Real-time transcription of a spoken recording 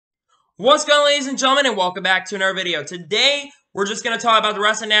What's going on, ladies and gentlemen, and welcome back to another video. Today, we're just going to talk about the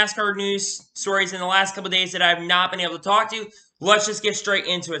rest of NASCAR news stories in the last couple of days that I've not been able to talk to. Let's just get straight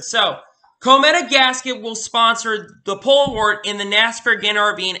into it. So, Cometa Gasket will sponsor the pole award in the NASCAR Again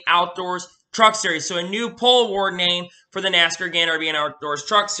RV and Outdoors Truck Series. So, a new pole award name for the NASCAR Again RV and Outdoors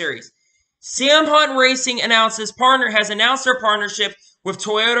Truck Series. Sam Hunt Racing has announced their partnership with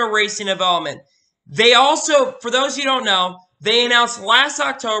Toyota Racing Development. They also, for those who don't know, they announced last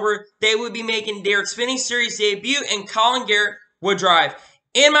October they would be making their Xfinity Series debut and Colin Garrett would drive.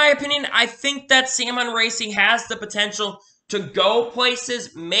 In my opinion, I think that Sam Hunt Racing has the potential to go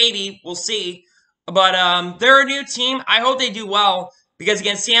places. Maybe. We'll see. But they're a new team. I hope they do well because,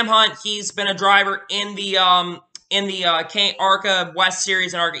 again, Sam Hunt, he's been a driver in the ARCA West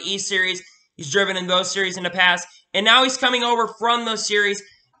Series and ARCA East Series. He's driven in those series in the past. And now he's coming over from those series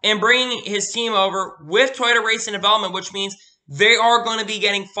and bringing his team over with Toyota Racing Development, which means they are going to be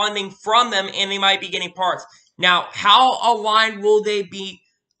getting funding from them, and they might be getting parts. Now, how aligned will they be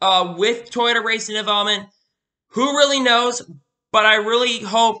with Toyota Racing Development? Who really knows? But I really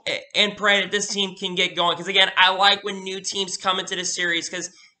hope and pray that this team can get going. Because, again, I like when new teams come into the series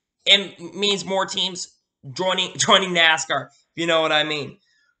because it means more teams joining NASCAR, if you know what I mean.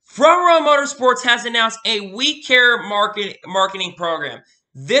 Front Row Motorsports has announced a We Care marketing program.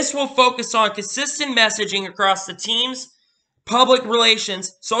 This will focus on consistent messaging across the team's public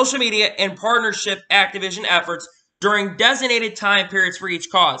relations, social media, and partnership activation efforts during designated time periods for each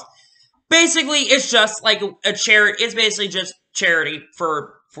cause. Basically, it's just like a charity. It's basically just charity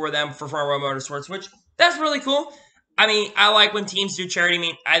for them, for Front Row Motorsports, which that's really cool. I mean, I like when teams do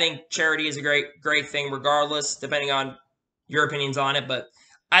charity. I think charity is a great thing regardless, depending on your opinions on it, but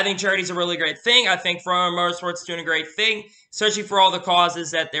I think charity is a really great thing. I think Front Row Motorsports is doing a great thing, especially for all the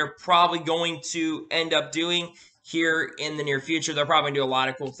causes that they're probably going to end up doing here in the near future. They're probably going to do a lot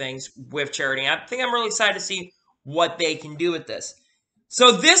of cool things with charity. I think I'm really excited to see what they can do with this.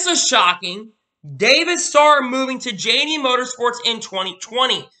 So this is shocking. David Starr moving to JD Motorsports in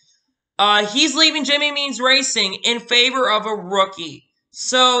 2020. He's leaving Jimmy Means Racing in favor of a rookie.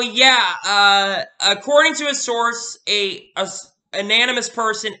 So yeah, according to a source, a anonymous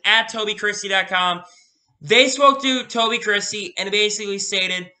person at TobyChristie.com, they spoke to Toby Christie and basically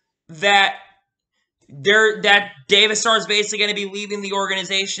stated that David Starr is basically going to be leaving the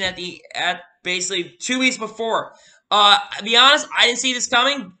organization at basically 2 weeks before. To be honest, I didn't see this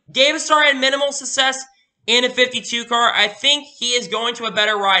coming. David Starr had minimal success in a 52 car. I think he is going to a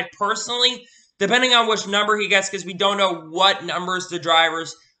better ride personally, depending on which number he gets, because we don't know what numbers the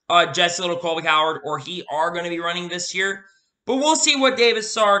drivers, Jesse Little, Colby Howard, or he are going to be running this year. But we'll see what David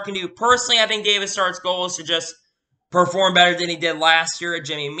Starr can do. Personally, I think David Starr's goal is to just perform better than he did last year at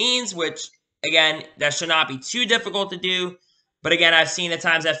Jimmy Means, which, again, that should not be too difficult to do. But again, I've seen at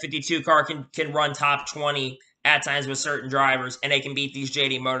times that 52 car can run top 20 at times with certain drivers, and they can beat these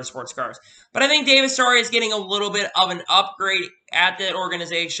JD Motorsports cars. But I think David Starr is getting a little bit of an upgrade at that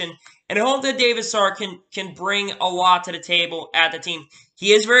organization, and I hope that David Starr can bring a lot to the table at the team.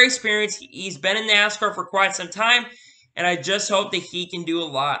 He is very experienced. He's been in NASCAR for quite some time, and I just hope that he can do a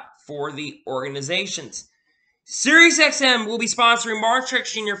lot for the organizations. SiriusXM will be sponsoring Mark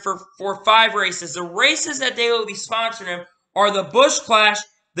Truex Jr. for 5 races. The races that they will be sponsoring him are the Busch Clash,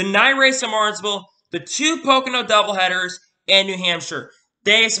 the night race in Martinsville, the 2 Pocono doubleheaders, and New Hampshire.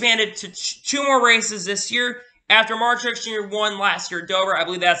 They expanded to 2 more races this year after Mark Truex Jr. won last year at Dover. I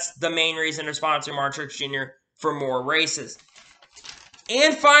believe that's the main reason they're sponsoring Mark Truex Jr. for more races.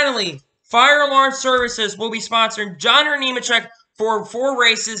 And finally, Fire Alarm Services will be sponsoring John Nemechek for 4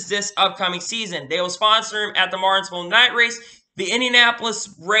 races this upcoming season. They will sponsor him at the Martinsville Night Race, the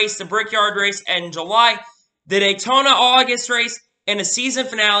Indianapolis Race, the Brickyard Race in July, the Daytona August Race, and the season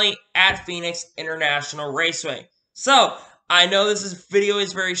finale at Phoenix International Raceway. So, I know this video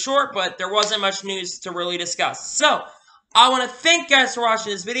is very short, but there wasn't much news to really discuss. So, I want to thank you guys for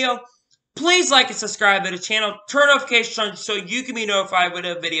watching this video. Please like and subscribe to the channel. Turn notifications on so you can be notified when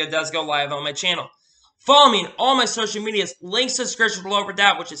a video does go live on my channel. Follow me on all my social medias. Links to the description below for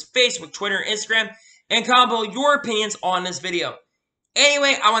that, which is Facebook, Twitter, and Instagram. And comment below your opinions on this video.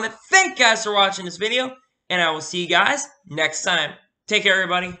 Anyway, I want to thank you guys for watching this video. And I will see you guys next time. Take care,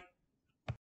 everybody.